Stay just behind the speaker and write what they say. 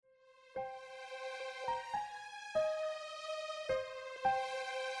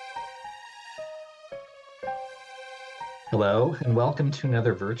Hello, and welcome to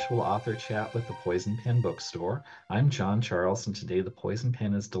another virtual author chat with the Poison Pen Bookstore. I'm John Charles, and today the Poison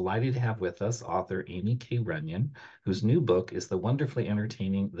Pen is delighted to have with us author Aimie K. Runyan, whose new book is the wonderfully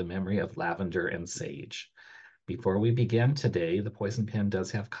entertaining The Memory of Lavender and Sage. Before we begin today, the Poison Pen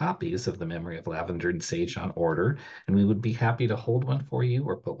does have copies of The Memory of Lavender and Sage on order, and we would be happy to hold one for you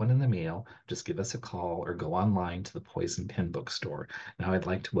or put one in the mail. Just give us a call or go online to the Poison Pen Bookstore. Now I'd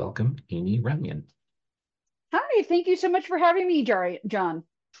like to welcome Aimie Runyan. Hi, thank you so much for having me, John.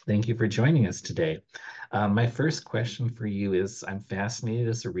 Thank you for joining us today. My first question for you is I'm fascinated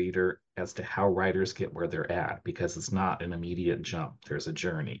as a reader as to how writers get where they're at because it's not an immediate jump, there's a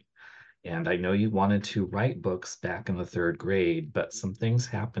journey. And I know you wanted to write books back in the third grade, but some things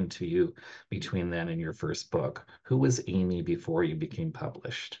happened to you between then and your first book. Who was Aimie before you became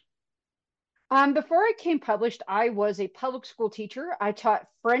published? Before I came published, I was a public school teacher. I taught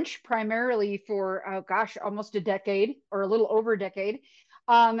French primarily for, oh gosh, almost a decade or a little over a decade.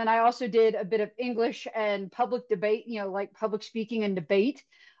 And I also did a bit of English and public debate, like public speaking and debate.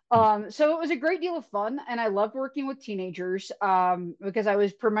 So it was a great deal of fun, and I loved working with teenagers because I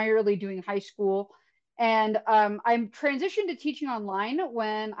was primarily doing high school. And I transitioned to teaching online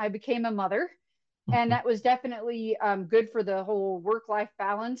when I became a mother. And that was definitely good for the whole work-life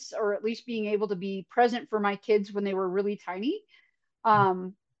balance, or at least being able to be present for my kids when they were really tiny.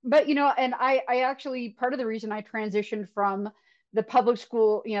 But and I actually, part of the reason I transitioned from the public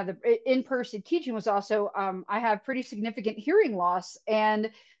school, the in-person teaching, was also I have pretty significant hearing loss,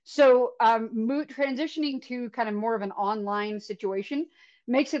 and so transitioning to kind of more of an online situation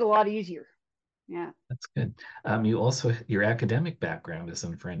makes it a lot easier. Yeah. That's good. You also, your academic background is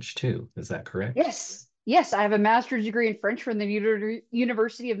in French too. Is that correct? Yes, yes, I have a master's degree in French from the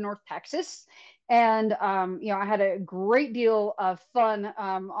University of North Texas, and I had a great deal of fun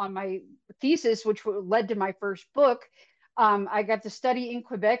on my thesis, which led to my first book. I got to study in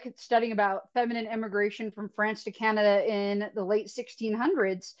Quebec, studying about feminine immigration from France to Canada in the late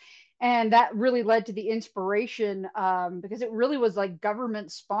 1600s. And that really led to the inspiration because it really was like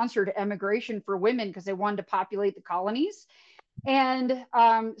government sponsored immigration for women because they wanted to populate the colonies. And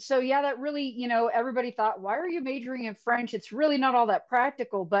so, yeah, that really, everybody thought, why are you majoring in French? It's really not all that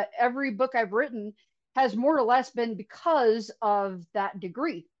practical. But every book I've written has more or less been because of that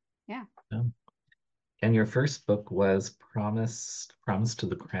degree. Yeah. Um, and your first book was Promise to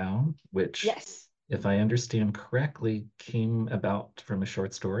the Crown, which, Yes. if I understand correctly, came about from a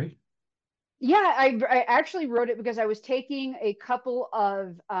short story. Yeah, I actually wrote it because I was taking a couple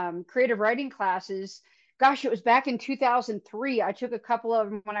of creative writing classes. Gosh, it was back in 2003. I took a couple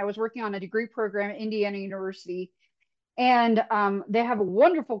of them when I was working on a degree program at Indiana University. And they have a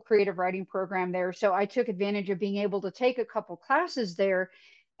wonderful creative writing program there. So I took advantage of being able to take a couple classes there.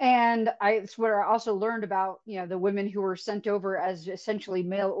 And it's where I also learned about, the women who were sent over as essentially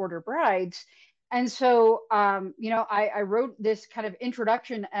mail order brides. And so, I wrote this kind of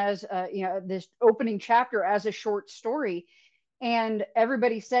introduction as, this opening chapter as a short story. And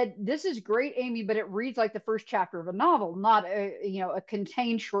everybody said, "This is great, Aimie, but it reads like the first chapter of a novel, not a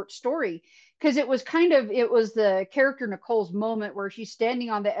contained short story." Because it was the character Nicole's moment where she's standing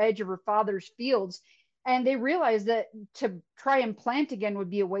on the edge of her father's fields, and they realize that to try and plant again would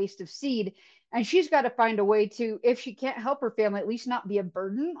be a waste of seed, and she's got to find a way to, if she can't help her family, at least not be a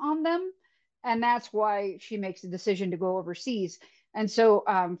burden on them. And that's why she makes the decision to go overseas. And so,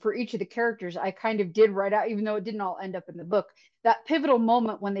 for each of the characters, I kind of did write out, even though it didn't all end up in the book, that pivotal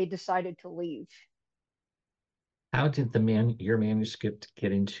moment when they decided to leave. How did your manuscript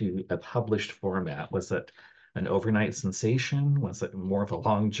get into a published format? Was it an overnight sensation? Was it more of a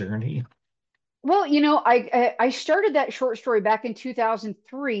long journey? Well, I started that short story back in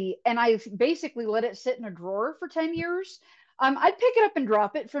 2003, and I basically let it sit in a drawer for 10 years. I'd pick it up and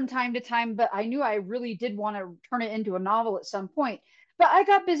drop it from time to time, but I knew I really did want to turn it into a novel at some point. But I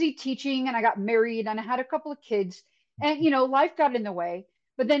got busy teaching, and I got married, and I had a couple of kids, and life got in the way.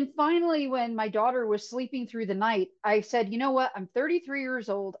 But then finally, when my daughter was sleeping through the night, I said, "You know what? I'm 33 years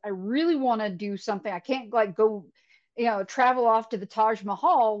old. I really want to do something. I can't like go travel off to the Taj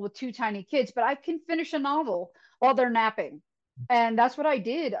Mahal with two tiny kids, but I can finish a novel while they're napping." And that's what I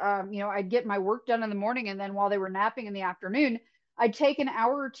did. I'd get my work done in the morning, and then while they were napping in the afternoon, I'd take an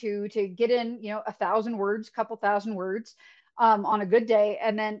hour or two to get in, 1,000 words, couple thousand words on a good day.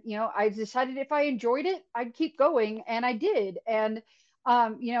 And then, I decided if I enjoyed it, I'd keep going. And I did. And,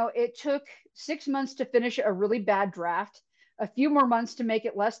 it took 6 months to finish a really bad draft, a few more months to make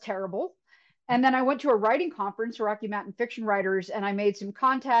it less terrible. And then I went to a writing conference, Rocky Mountain Fiction Writers, and I made some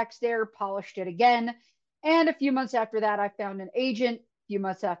contacts there, polished it again. And a few months after that, I found an agent. few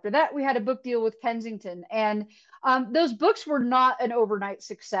months after that, we had a book deal with Kensington. And those books were not an overnight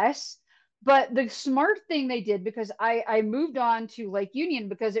success. But the smart thing they did, because I moved on to Lake Union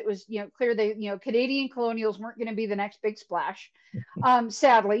because it was, clear they, Canadian colonials weren't going to be the next big splash,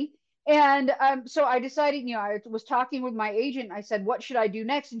 sadly. And so I decided, I was talking with my agent. I said, what should I do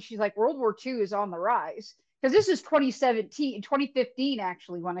next? And she's like, World War II is on the rise. Because this is 2017, 2015,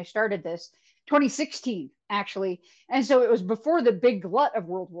 actually, when I started this, 2016, actually. And so it was before the big glut of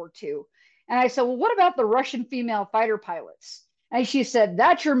World War II. And I said, well, what about the Russian female fighter pilots? And she said,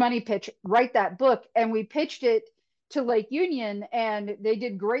 that's your money pitch. Write that book. And we pitched it to Lake Union, and they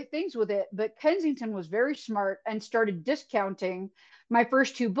did great things with it. But Kensington was very smart and started discounting my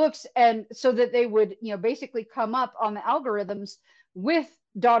first two books, and so that they would, basically come up on the algorithms with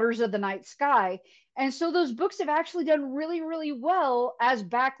Daughters of the Night Sky. And so those books have actually done really, really well as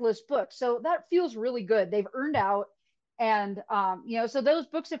backlist books. So that feels really good. They've earned out. And, so those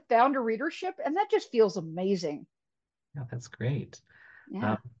books have found a readership, and that just feels amazing. Yeah, that's great. Um,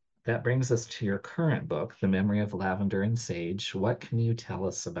 Yeah. that brings us to your current book, The Memory of Lavender and Sage. What can you tell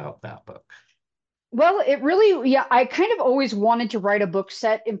us about that book? Well, it really, yeah, I kind of always wanted to write a book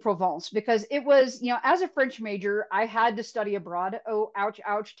set in Provence because it was, as a French major, I had to study abroad. Oh, ouch,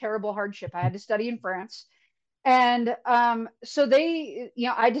 ouch, terrible hardship. I had to study in France. And so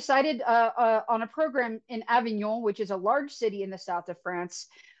I decided on a program in Avignon, which is a large city in the south of France.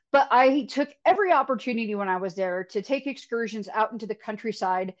 But I took every opportunity when I was there to take excursions out into the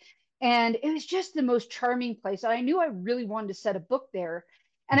countryside. And it was just the most charming place. I knew I really wanted to set a book there.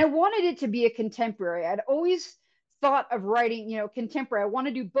 And I wanted it to be a contemporary. I'd always thought of writing, contemporary. I want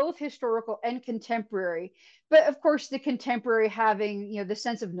to do both historical and contemporary. But of course, the contemporary having, the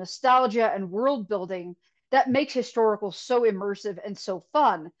sense of nostalgia and world building that makes historical so immersive and so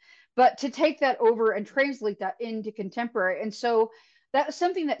fun. But to take that over and translate that into contemporary. And so that was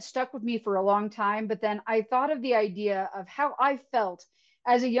something that stuck with me for a long time. But then I thought of the idea of how I felt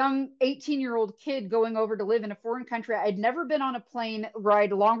as a young 18-year-old kid going over to live in a foreign country. I'd never been on a plane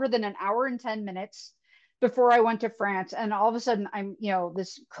ride longer than an hour and 10 minutes before I went to France. And all of a sudden, I'm,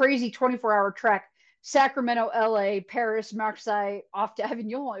 this crazy 24-hour trek, Sacramento, LA, Paris, Marseille, off to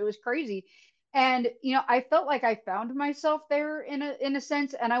Avignon. It was crazy. And I felt like I found myself there in a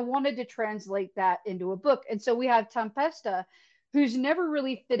sense, and I wanted to translate that into a book. And so we have Tempesta, who's never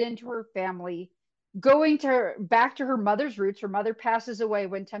really fit into her family, going back to her mother's roots. Her mother passes away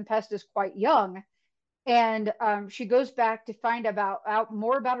when Tempesta is quite young, and she goes back to find out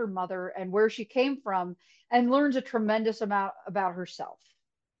more about her mother and where she came from, and learns a tremendous amount about herself.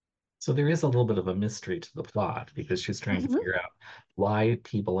 So there is a little bit of a mystery to the plot because she's trying to Mhm. figure out why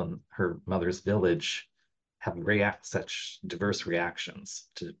people in her mother's village have such diverse reactions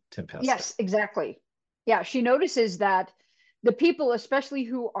to Tempesta. Yes, exactly. Yeah, she notices that the people, especially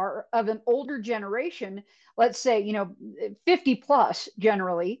who are of an older generation, let's say, 50 plus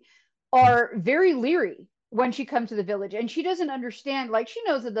generally, are very leery when she comes to the village. And she doesn't understand, like, she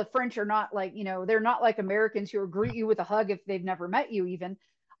knows that the French are not like, they're not like Americans who will greet you with a hug if they've never met you, even.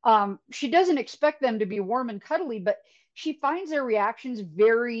 She doesn't expect them to be warm and cuddly, but she finds their reactions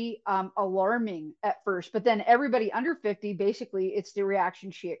very alarming at first. But then everybody under 50, basically, it's the reaction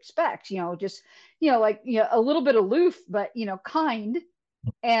she expects, just, like, a little bit aloof, but, kind.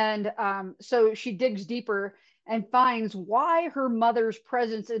 And so she digs deeper and finds why her mother's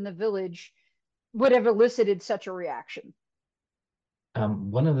presence in the village would have elicited such a reaction.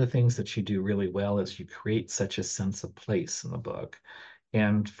 One of the things that you do really well is you create such a sense of place in the book.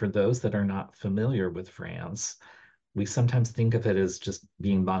 And for those that are not familiar with France, we sometimes think of it as just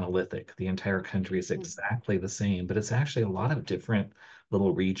being monolithic. The entire country is Mhm. exactly the same, but it's actually a lot of different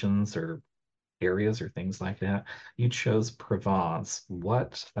little regions or areas or things like that. You chose Provence.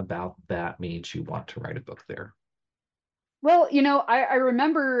 What about that made you want to write a book there? Well, I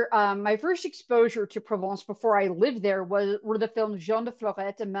remember my first exposure to Provence before I lived there were the films Jean de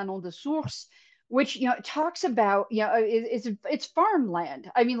Florette and Manon de Source, which it talks about it's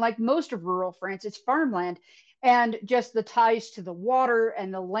farmland. I mean, like most of rural France, it's farmland, and just the ties to the water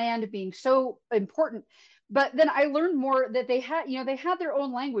and the land being so important. But then I learned more that they had their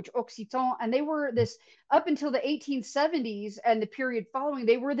own language, Occitan, and they were this up until the 1870s and the period following.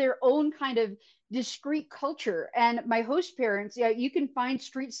 They were their own kind of discrete culture. And my host parents, yeah, you can find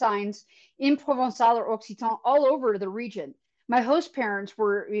street signs in Provençal or Occitan all over the region. My host parents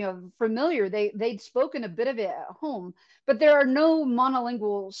were, familiar. They'd spoken a bit of it at home, but there are no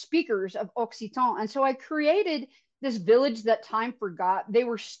monolingual speakers of Occitan. And so I created this village that time forgot. They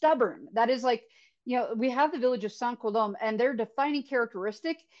were stubborn. That is like, we have the village of Saint Colombe, and their defining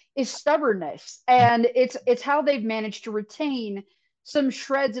characteristic is stubbornness, and it's how they've managed to retain some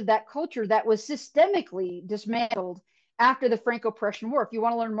shreds of that culture that was systemically dismantled after the Franco-Prussian War. If you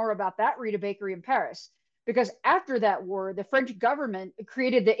want to learn more about that, read A Bakery in Paris. Because after that war, the French government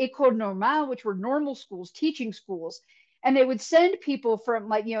created the École Normale, which were normal schools, teaching schools. And they would send people from,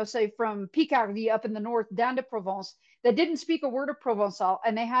 like, say from Picardy up in the north down to Provence that didn't speak a word of Provençal,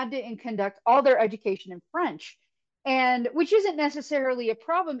 and they had to conduct all their education in French. And which isn't necessarily a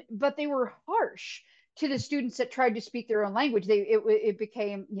problem, but they were harsh to the students that tried to speak their own language. It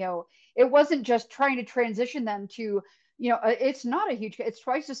became, it wasn't just trying to transition them to, it's not a huge, it's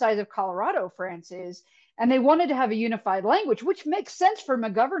twice the size of Colorado, France is, and they wanted to have a unified language, which makes sense from a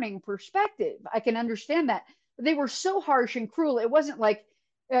governing perspective. I can understand that. But they were so harsh and cruel. It wasn't like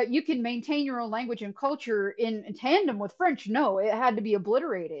you can maintain your own language and culture in tandem with French. No, it had to be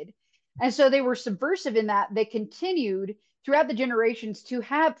obliterated. And so they were subversive in that they continued throughout the generations to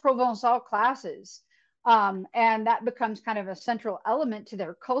have Provençal classes. And that becomes kind of a central element to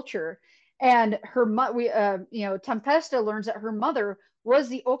their culture. And Tempesta learns that her mother was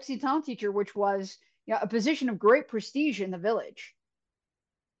the Occitan teacher, which was a position of great prestige in the village.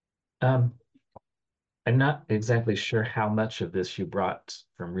 Um, I'm not exactly sure how much of this you brought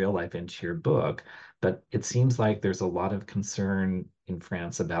from real life into your book, but it seems like there's a lot of concern in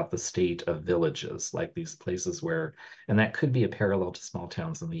France about the state of villages, like these places where, and that could be a parallel to small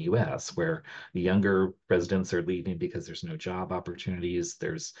towns in the US, where the younger residents are leaving because there's no job opportunities,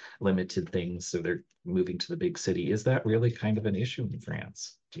 there's limited things, so they're moving to the big city. Is that really kind of an issue in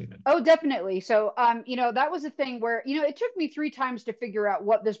France? Do you know? Oh, definitely. So, that was a thing where, it took me 3 times to figure out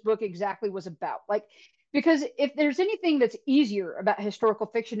what this book exactly was about. Like, because if there's anything that's easier about historical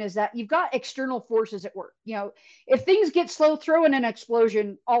fiction is that you've got external forces at work. If things get slow, throw in an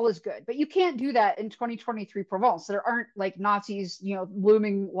explosion, all is good. But you can't do that in 2023 Provence. There aren't like Nazis,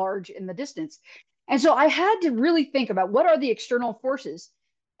 looming large in the distance. And so I had to really think about what are the external forces.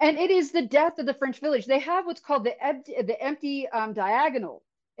 And it is the death of the French village. They have what's called the empty diagonal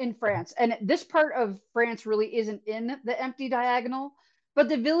in France. And this part of France really isn't in the empty diagonal, but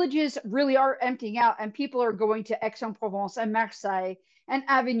the villages really are emptying out, and people are going to Aix-en-Provence and Marseille and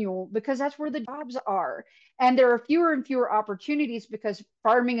Avignon because that's where the jobs are. And there are fewer and fewer opportunities because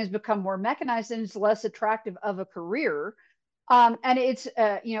farming has become more mechanized and it's less attractive of a career. And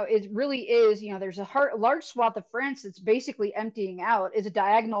it really is, there's a large swath of France that's basically emptying out, is a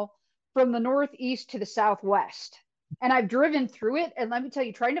diagonal from the northeast to the southwest. And I've driven through it. And let me tell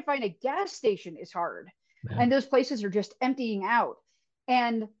you, trying to find a gas station is hard. Yeah. And those places are just emptying out.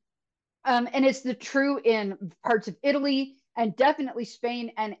 And and it's the true in parts of Italy and definitely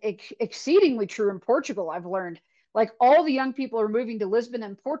Spain and exceedingly true in Portugal. I've learned like all the young people are moving to Lisbon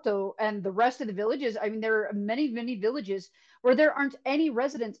and Porto and the rest of the villages. I mean, there are many, many villages where there aren't any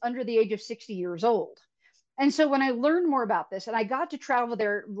residents under the age of 60 years old. And so when I learned more about this and I got to travel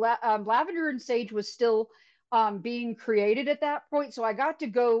there, Lavender and Sage was still being created at that point. So I got to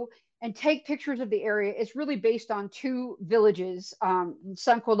go and take pictures of the area. It's really based on 2 villages.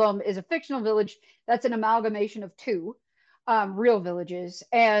 Saint Colombe is a fictional village that's an amalgamation of 2 real villages.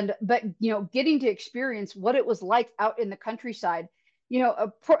 And but getting to experience what it was like out in the countryside.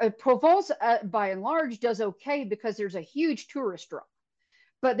 Provence, by and large, does okay because there's a huge tourist draw.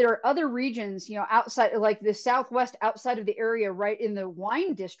 But there are other regions, outside, like the southwest, outside of the area, right in the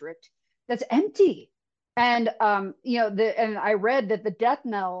wine district, that's empty. And and I read that the death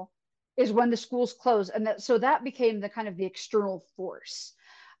knell is when the schools close, and that became the kind of the external force.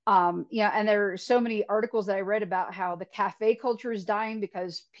 And there are so many articles that I read about how the cafe culture is dying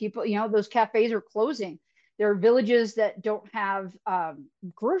because people, those cafes are closing. There are villages that don't have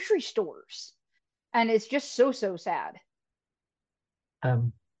grocery stores, and it's just so sad.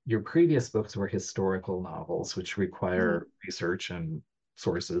 Um, your previous books were historical novels, which Mhm. require research and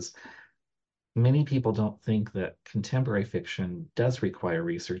sources. Many people don't think that contemporary fiction does require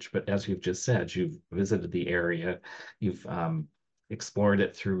research, but as you've just said, you've visited the area, you've explored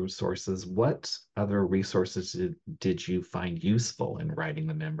it through sources. What other resources did you find useful in writing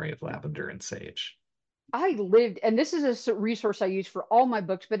The Memory of Lavender and Sage? I lived, and this is a resource I use for all my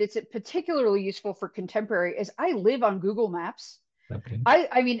books, but it's particularly useful for contemporary, is I live on Google Maps. Okay.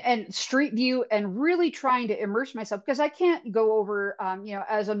 I mean, and Street View, and really trying to immerse myself because I can't go over,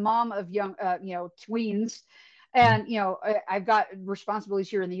 as a mom of young, tweens, and I've got responsibilities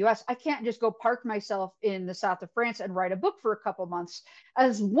here in the U.S. I can't just go park myself in the south of France and write a book for a couple months,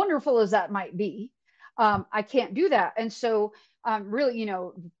 as wonderful as that might be. I can't do that, and so really,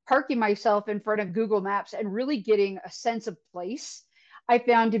 parking myself in front of Google Maps and really getting a sense of place, I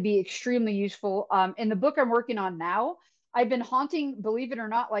found to be extremely useful. In the book I'm working on now, I've been haunting, believe it or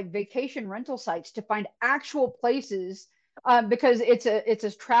not, like vacation rental sites to find actual places because it's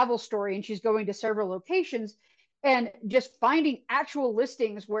a travel story, and she's going to several locations, and just finding actual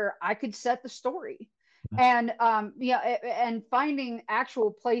listings where I could set the story, and and finding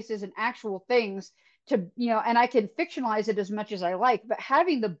actual places and actual things to and I can fictionalize it as much as I like, but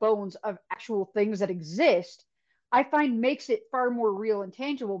having the bones of actual things that exist, I find makes it far more real and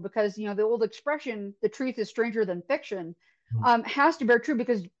tangible, because the old expression, "the truth is stranger than fiction," has to bear true,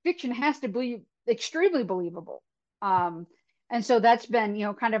 because fiction has to be extremely believable. Um, and so that's been,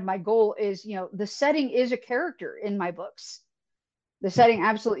 kind of my goal is, the setting is a character in my books. The setting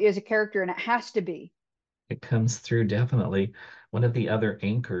absolutely is a character, and it has to be. It comes through definitely. One of the other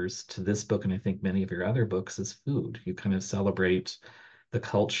anchors to this book, and I think many of your other books, is food. You kind of celebrate the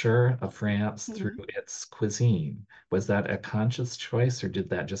culture of France through Mhm. its cuisine. Was that a conscious choice, or did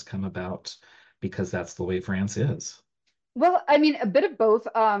that just come about because that's the way France is? Well, I mean, a bit of both.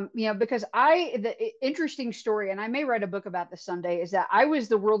 Because interesting story, and I may write a book about this someday, is that I was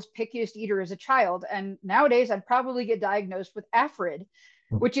the world's pickiest eater as a child, and nowadays I'd probably get diagnosed with AFRID,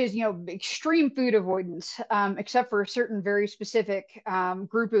 which is, extreme food avoidance, except for a certain very specific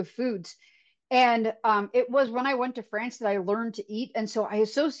group of foods. And it was when I went to France that I learned to eat, and so I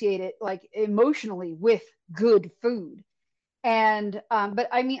associate it like emotionally with good food. And but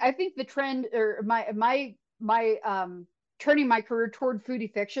I mean, I think the trend, or my turning my career toward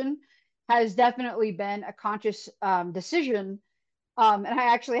foodie fiction, has definitely been a conscious decision. And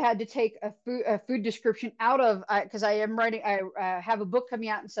I actually had to take a food description out of, because I am writing. I have a book coming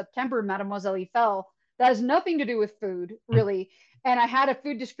out in September, Mademoiselle Eiffel, that has nothing to do with food really. And I had a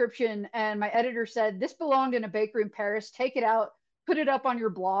food description, and my editor said, "This belonged in a bakery in Paris. Take it out, put it up on your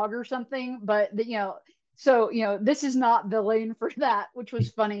blog or something." But so this is not the lane for that, which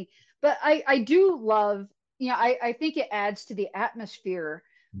was funny. But I do love, I think it adds to the atmosphere,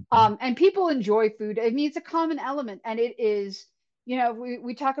 and people enjoy food. I mean, it's a common element, and it is,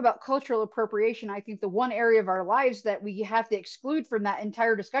 we talk about cultural appropriation. I think the one area of our lives that we have to exclude from that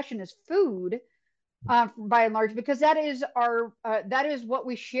entire discussion is food, by and large, because that is what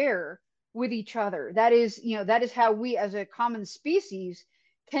we share with each other. That is how we as a common species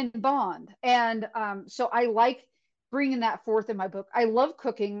can bond. And so I like bringing that forth in my book. I love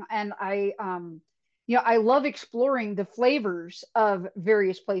cooking, and I love exploring the flavors of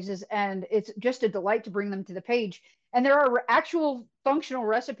various places, and it's just a delight to bring them to the page. And there are actual functional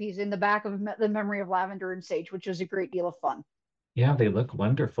recipes in the back of the Memory of Lavender and Sage, which is a great deal of fun. Yeah, they look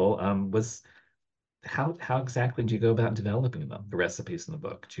wonderful. Was how exactly do you go about developing them, the recipes in the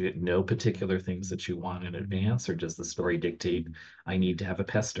book? Do you know particular things that you want in advance, or does the story dictate I need to have a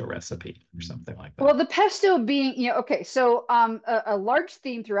pesto recipe or something like Well, that? the pesto being, okay, so a large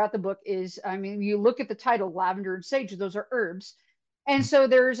theme throughout the book is, I mean, you look at the title, lavender and sage, those are herbs. And so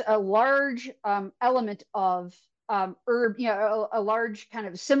there's a large element of herb, a large kind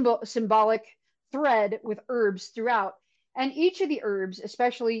of symbolic thread with herbs throughout. And each of the herbs,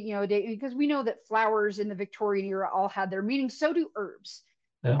 especially, because we know that flowers in the Victorian era all had their meaning, so do herbs.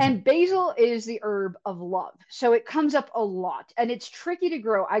 Oh, And basil is the herb of love. So it comes up a lot, and it's tricky to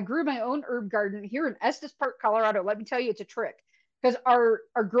grow. I grew my own herb garden here in Estes Park, Colorado. Let me tell you, it's a trick, because our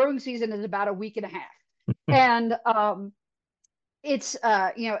growing season is about a week and a half. And it's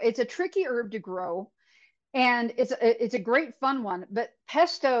a tricky herb to grow, and it's a great fun one. But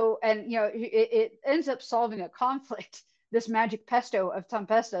pesto, and it ends up solving a conflict, this magic pesto of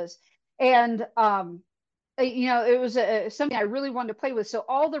tempestas. And it was something I really wanted to play with. So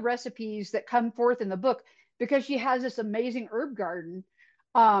all the recipes that come forth in the book, because she has this amazing herb garden,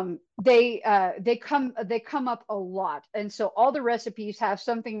 they come up a lot, and so all the recipes have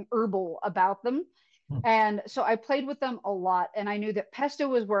something herbal about them. And so I played with them a lot, and I knew that pesto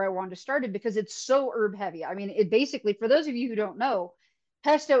was where I wanted to start it, because it's so herb heavy. I mean, it basically, for those of you who don't know,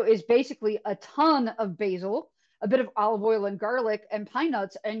 pesto is basically a ton of basil, a bit of olive oil and garlic and pine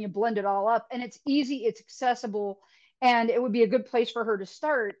nuts, and you blend it all up. And it's easy, it's accessible, and it would be a good place for her to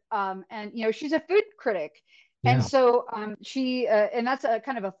start. And she's a food critic. And yeah. so and that's a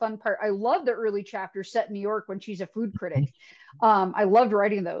kind of a fun part. I love the early chapters set in New York when she's a food critic. I loved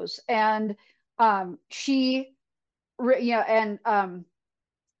writing those. And she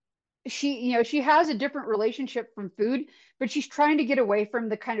and she has a different relationship from food, but she's trying to get away from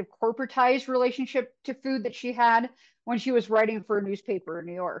the kind of corporatized relationship to food that she had when she was writing for a newspaper in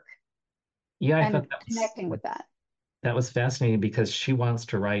New York, Yeah, I and thought connecting with that. that was fascinating because she wants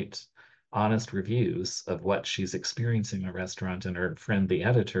to write honest reviews of what she's experiencing in a restaurant, and her friend, the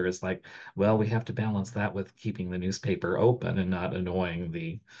editor, is like, well, we have to balance that with keeping the newspaper open and not annoying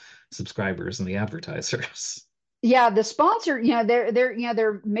the subscribers and the advertisers. yeah, the sponsor,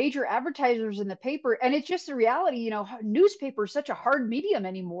 they're major advertisers in the paper, and it's just the reality. Newspaper is such a hard medium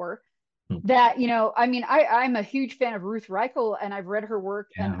anymore Hmm. that I mean, I'm a huge fan of Ruth Reichel, and I've read her work,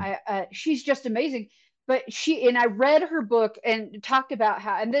 and Yeah. she's just amazing. But I read her book and talked about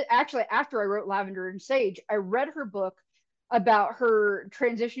how, and actually after I wrote Lavender and Sage, I read her book about her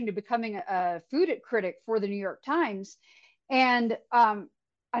transitioning to becoming a food critic for the New York Times, and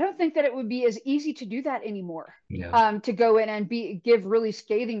I don't think that it would be as easy to do that anymore. Yeah. To go in and give really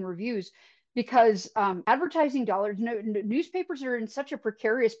scathing reviews, because advertising dollars, newspapers are in such a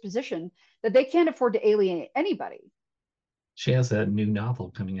precarious position that they can't afford to alienate anybody. She has a new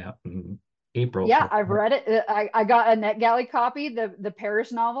novel coming out in April Yeah, called I've read it. I got a NetGalley copy, the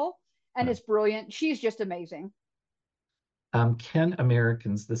Paris novel, and uh, it's brilliant. She's just amazing. Can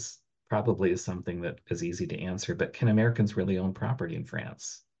Americans, this probably is something that is easy to answer, but can Americans really own property in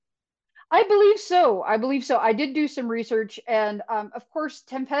France? I believe so. I believe so. I did do some research, and of course,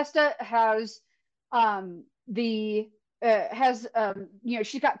 Tempesta the has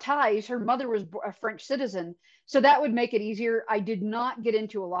she's got ties. Her mother was a French citizen, so that would make it easier. I did not get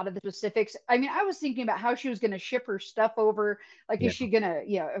into a lot of the specifics. I mean, I was thinking about how she was going to ship her stuff over. Like, is Yeah. she going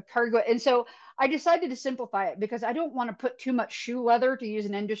to, a cargo? And so I decided to simplify it because I don't want to put too much shoe leather, to use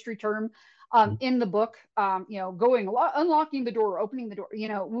an industry term, in the book, unlocking the door, opening the door.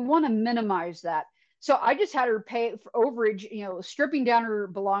 We want to minimize that. So I just had her pay for overage, stripping down her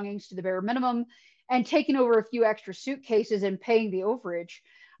belongings to the bare minimum and taking over a few extra suitcases and paying the overage,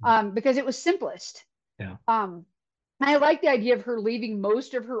 because it was simplest. Yeah. Um, I like the idea of her leaving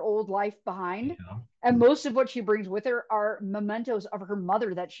most of her old life behind. Yeah. And Mm. most of what she brings with her are mementos of her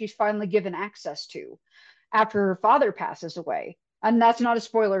mother that she's finally given access to after her father passes away. And that's not a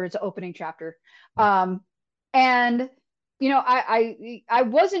spoiler; it's an opening chapter. Um, and I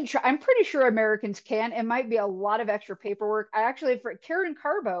wasn't sure. I'm pretty sure Americans can. It might be a lot of extra paperwork. I actually, for Karen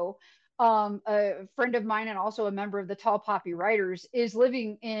Carbo, a friend of mine and also a member of the Tall Poppy Writers, is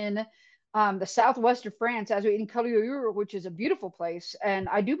living in the southwest of France, as in Collioure, which is a beautiful place. And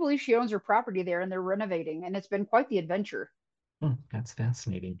I do believe she owns her property there, and they're renovating, and it's been quite the adventure. That's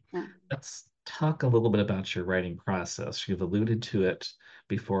fascinating. Yeah. Let's talk a little bit about your writing process. You've alluded to it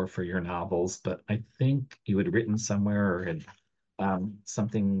before for your novels, but I think you had written somewhere or had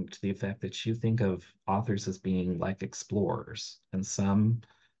something to the effect that you think of authors as being like explorers, and some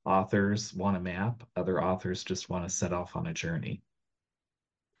authors want a map, other authors just want to set off on a journey.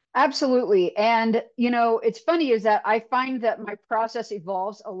 Absolutely. And, it's funny is that I find that my process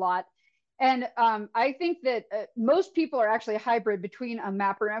evolves a lot. And I think that most people are actually a hybrid between a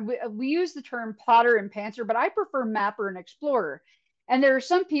mapper, and we use the term plotter and pantser, but I prefer mapper and explorer. And there are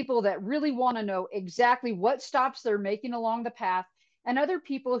some people that really want to know exactly what stops they're making along the path, and other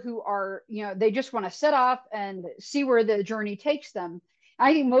people who are, they just want to set off and see where the journey takes them.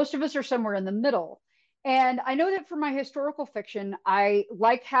 I think most of us are somewhere in the middle. And I know that for my historical fiction, I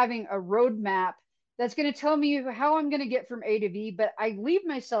like having a roadmap that's going to tell me how I'm going to get from A to B, but I leave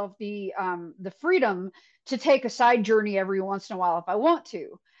myself the freedom to take a side journey every once in a while if I want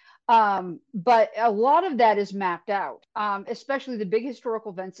to. But a lot of that is mapped out, especially the big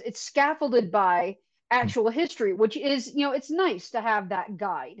historical events. It's scaffolded by actual history, which is, it's nice to have that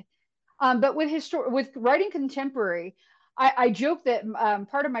guide. But with writing contemporary, I joke that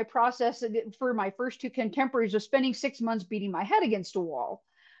part of my process for my first two contemporaries was spending 6 months beating my head against a wall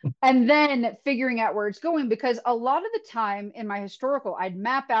and then figuring out where it's going, because a lot of the time in my historical I'd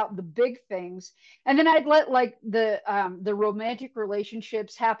map out the big things, and then I'd let like the romantic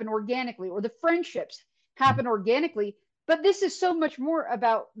relationships happen organically, or the friendships happen organically. But this is so much more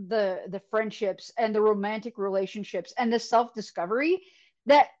about the friendships and the romantic relationships and the self discovery,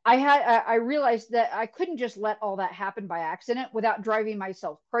 that I realized that I couldn't just let all that happen by accident without driving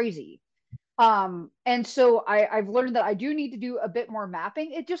myself crazy. And so I've learned that I do need to do a bit more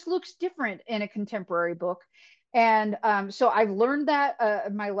mapping. It just looks different in a contemporary book. And so I've learned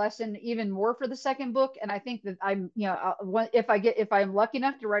that my lesson even more for the second book. And I think that if I'm lucky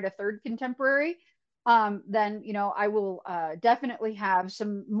enough to write a third contemporary, then I will definitely have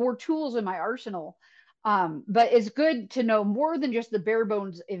some more tools in my arsenal. But it's good to know more than just the bare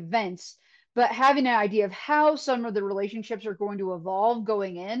bones events, but having an idea of how some of the relationships are going to evolve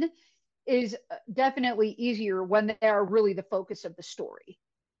going in is definitely easier when they are really the focus of the story.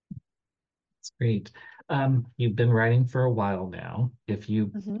 It's great. You've been writing for a while now. If you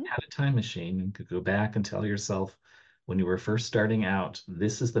Mhm. had a time machine and could go back and tell yourself when you were first starting out,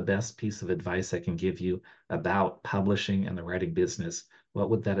 this is the best piece of advice I can give you about publishing and the writing business,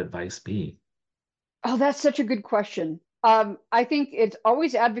 what would that advice be? Oh, that's such a good question. I think it's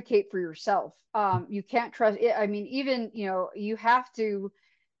always advocate for yourself. You can't trust it. I mean, even, you have to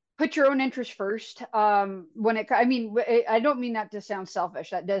put your own interest first. I mean, I don't mean that to sound selfish.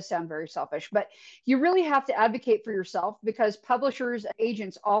 That does sound very selfish, but you really have to advocate for yourself because publishers,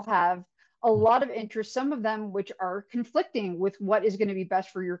 agents all have a lot of interests, some of them which are conflicting with what is going to be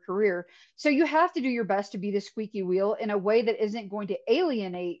best for your career. So you have to do your best to be the squeaky wheel in a way that isn't going to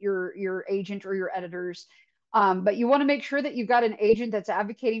alienate your agent or your editors. But you want to make sure that you've got an agent that's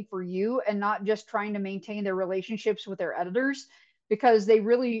advocating for you and not just trying to maintain their relationships with their editors, because they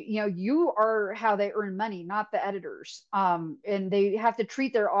really, you are how they earn money, not the editors. And they have to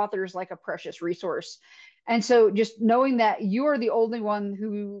treat their authors like a precious resource. And so just knowing that you are the only one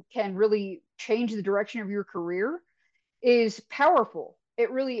who can really change the direction of your career is powerful. It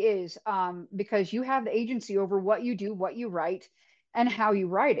really is, because you have the agency over what you do, what you write, and how you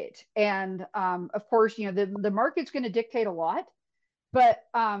write it. And of course, the market's going to dictate a lot, but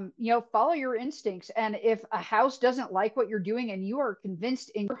follow your instincts. And if a house doesn't like what you're doing and you are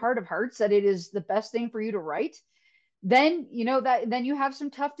convinced in your heart of hearts that it is the best thing for you to write, then then you have some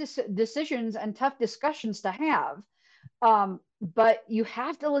tough decisions and tough discussions to have. But you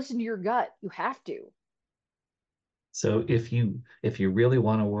have to listen to your gut. You have to. So if you really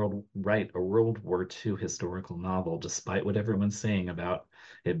want to write a World War II historical novel, despite what everyone's saying about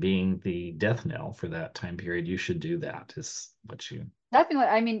it being the death knell for that time period, you should do that, is what you, Definitely.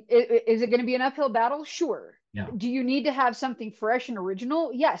 I mean, is it going to be an uphill battle? Sure. yeah. Do you need to have something fresh and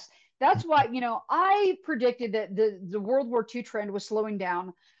original? Yes. That's why, I predicted that the World War II trend was slowing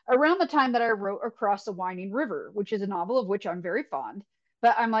down around the time that I wrote Across the Winding River, which is a novel of which I'm very fond.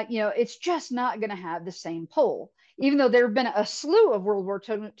 But I'm like, it's just not going to have the same pull, even though there have been a slew of World War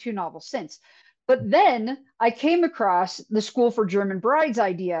II novels since. But then I came across the School for German Brides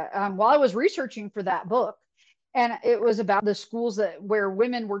idea while I was researching for that book, and it was about the schools that where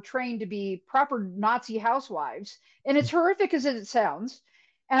women were trained to be proper Nazi housewives, and it's horrific as it sounds.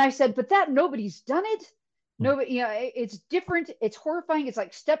 And I said, but that nobody's done it. Nobody, it's different. It's horrifying. It's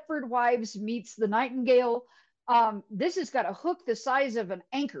like Stepford Wives meets The Nightingale. This has got a hook the size of an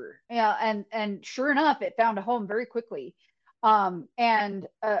anchor, and sure enough, it found a home very quickly. And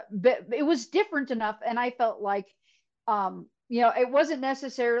but it was different enough, and I felt like it wasn't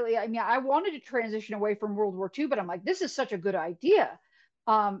necessarily, I mean, I wanted to transition away from World War II, but I'm like, this is such a good idea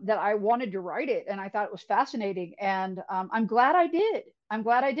that I wanted to write it. And I thought it was fascinating. And I'm glad I did. I'm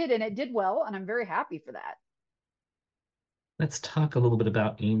glad I did. And it did well. And I'm very happy for that. Let's talk a little bit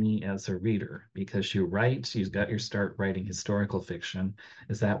about Aimie as a reader, because you've got your start writing historical fiction.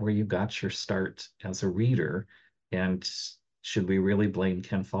 Is that where you got your start as a reader? And should we really blame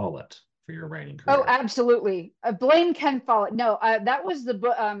Ken Follett for your writing Oh, career? absolutely. Blame Ken Follett. No, that was the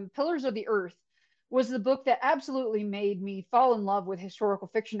book. Pillars of the Earth was the book that absolutely made me fall in love with historical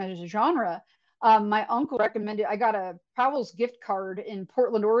fiction as a genre. My uncle recommended. I got a Powell's gift card in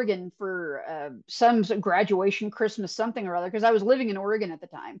Portland, Oregon for some graduation, Christmas, something or other, because I was living in Oregon at the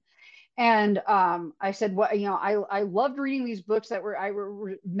time. And I said, what, I loved reading these books that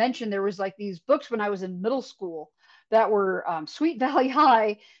were mentioned. There was like these books when I was in middle school that were Sweet Valley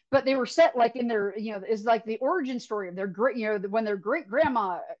High, but they were set like in their, is like the origin story of their great, when their great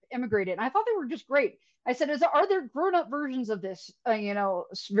grandma immigrated. And I thought they were just great. I said, are there grown up versions of this?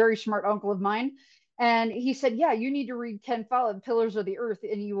 Very smart uncle of mine. And he said, yeah, you need to read Ken Follett, Pillars of the Earth,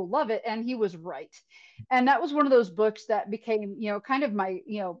 and you will love it. And he was right. And that was one of those books that became, kind of my,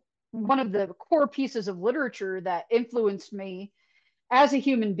 one of the core pieces of literature that influenced me as a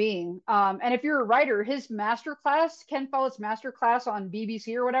human being. And if you're a writer, his masterclass, Ken Follett's masterclass on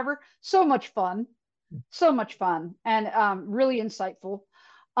BBC or whatever, so much fun, and really insightful.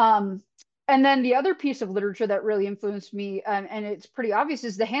 Um, and then the other piece of literature that really influenced me, and it's pretty obvious,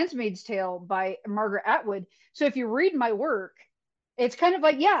 is The Handmaid's Tale by Margaret Atwood. So if you read my work, it's kind of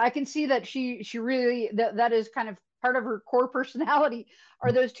like, yeah, I can see that she really that is kind of part of her core personality,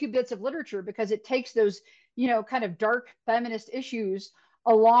 are those two bits of literature, because it takes those kind of dark feminist issues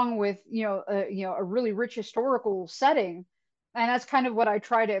along with a really rich historical setting, and that's kind of what I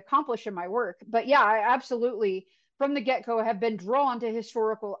try to accomplish in my work. But yeah, I absolutely from the get-go have been drawn to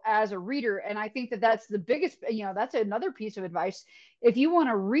historical as a reader, and I think that that's the biggest, that's another piece of advice. If you want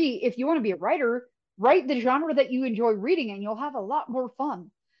to be a writer, write the genre that you enjoy reading and you'll have a lot more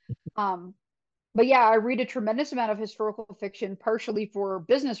fun. Um, but yeah, I read a tremendous amount of historical fiction, partially for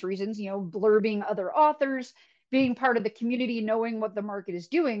business reasons, blurbing other authors, being part of the community, knowing what the market is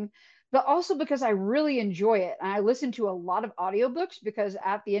doing, but also because I really enjoy it. And I listen to a lot of audiobooks because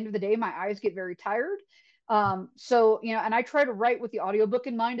at the end of the day, my eyes get very tired. So, and I try to write with the audiobook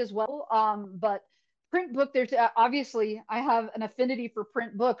in mind as well. But print book, there's obviously I have an affinity for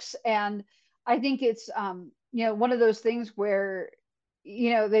print books, and I think it's one of those things where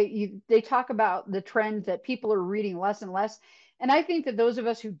they talk about the trend that people are reading less and less, and I think that those of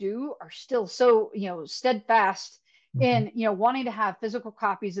us who do are still so steadfast Mhm. in wanting to have physical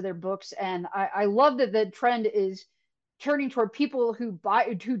copies of their books, and I love that the trend is turning toward people who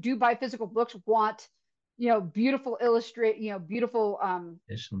do buy physical books want beautiful illustrate beautiful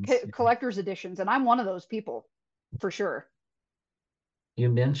Editions, yeah. collector's editions, and I'm one of those people for sure. You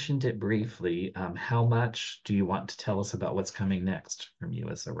mentioned it briefly. How much do you want to tell us about what's coming next from you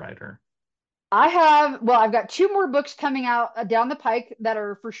as a writer? I've got two more books coming out down the pike that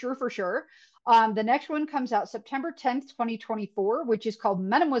are for sure. The next one comes out September 10th, 2024, which is called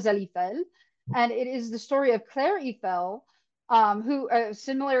Mademoiselle Eiffel. And it is the story of Claire Eiffel, who,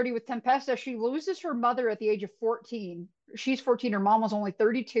 similarity with Tempesta, she loses her mother at the age of 14. She's 14, her mom was only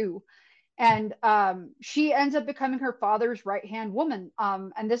 32. And she ends up becoming her father's right hand woman.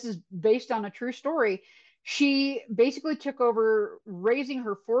 And this is based on a true story. She basically took over raising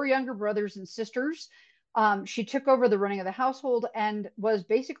her four younger brothers and sisters. She took over the running of the household and was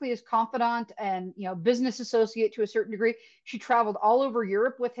basically his confidant and business associate to a certain degree. She traveled all over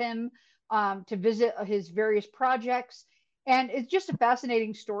Europe with him to visit his various projects, and it's just a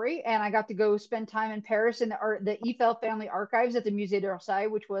fascinating story. And I got to go spend time in Paris in the Eiffel family archives at the Musée d'Orsay,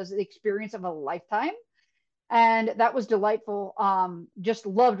 which was the experience of a lifetime. And that was delightful. Just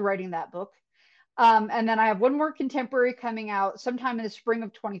loved writing that book. And then I have one more contemporary coming out sometime in the spring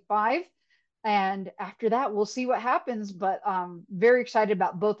of 25. And after that, we'll see what happens. But very excited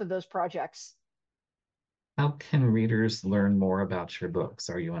about both of those projects. How can readers learn more about your books?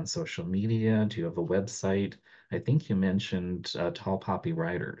 Are you on social media? Do you have a website? I think you mentioned Tall Poppy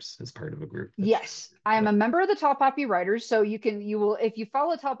Writers as part of a group that you. Yes, I am a member of the Tall Poppy Writers. So you will, if you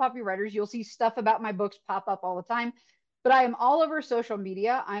follow Tall Poppy Writers, you'll see stuff about my books pop up all the time. But I am all over social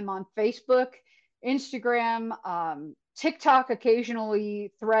media. I'm on Facebook, Instagram, TikTok,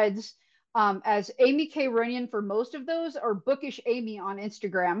 occasionally Threads, as Aimie K Runyan for most of those, or Bookish Amy on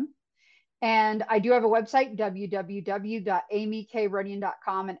Instagram. And I do have a website,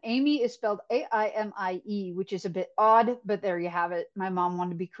 www.amiekrunyan.com. And Amy is spelled Aimie, which is a bit odd, but there you have it. My mom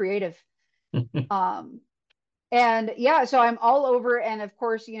wanted to be creative. Um, and yeah, so I'm all over. And of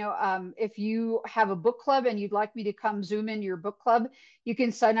course, if you have a book club and you'd like me to come zoom in your book club, you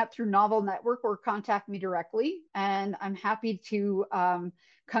can sign up through Novel Network or contact me directly. And I'm happy to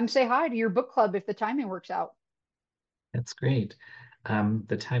come say hi to your book club if the timing works out. That's great.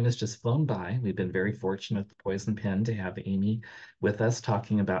 The time has just flown by. We've been very fortunate at the Poison Pen to have Aimie with us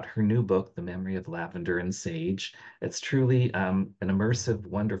talking about her new book, The Memory of Lavender and Sage. It's truly an immersive,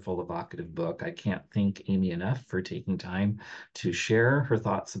 wonderful, evocative book. I can't thank Aimie enough for taking time to share her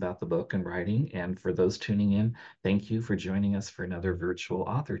thoughts about the book and writing. And for those tuning in, thank you for joining us for another virtual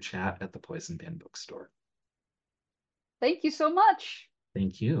author chat at the Poison Pen Bookstore. Thank you so much.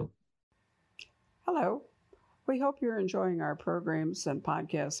 Thank you. Hello. We hope you're enjoying our programs and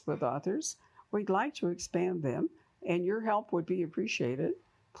podcasts with authors. We'd like to expand them, and your help would be appreciated.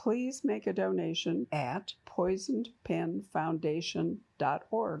 Please make a donation at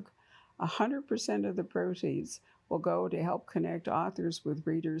poisonedpenfoundation.org. 100% of the proceeds will go to help connect authors with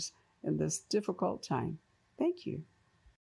readers in this difficult time. Thank you.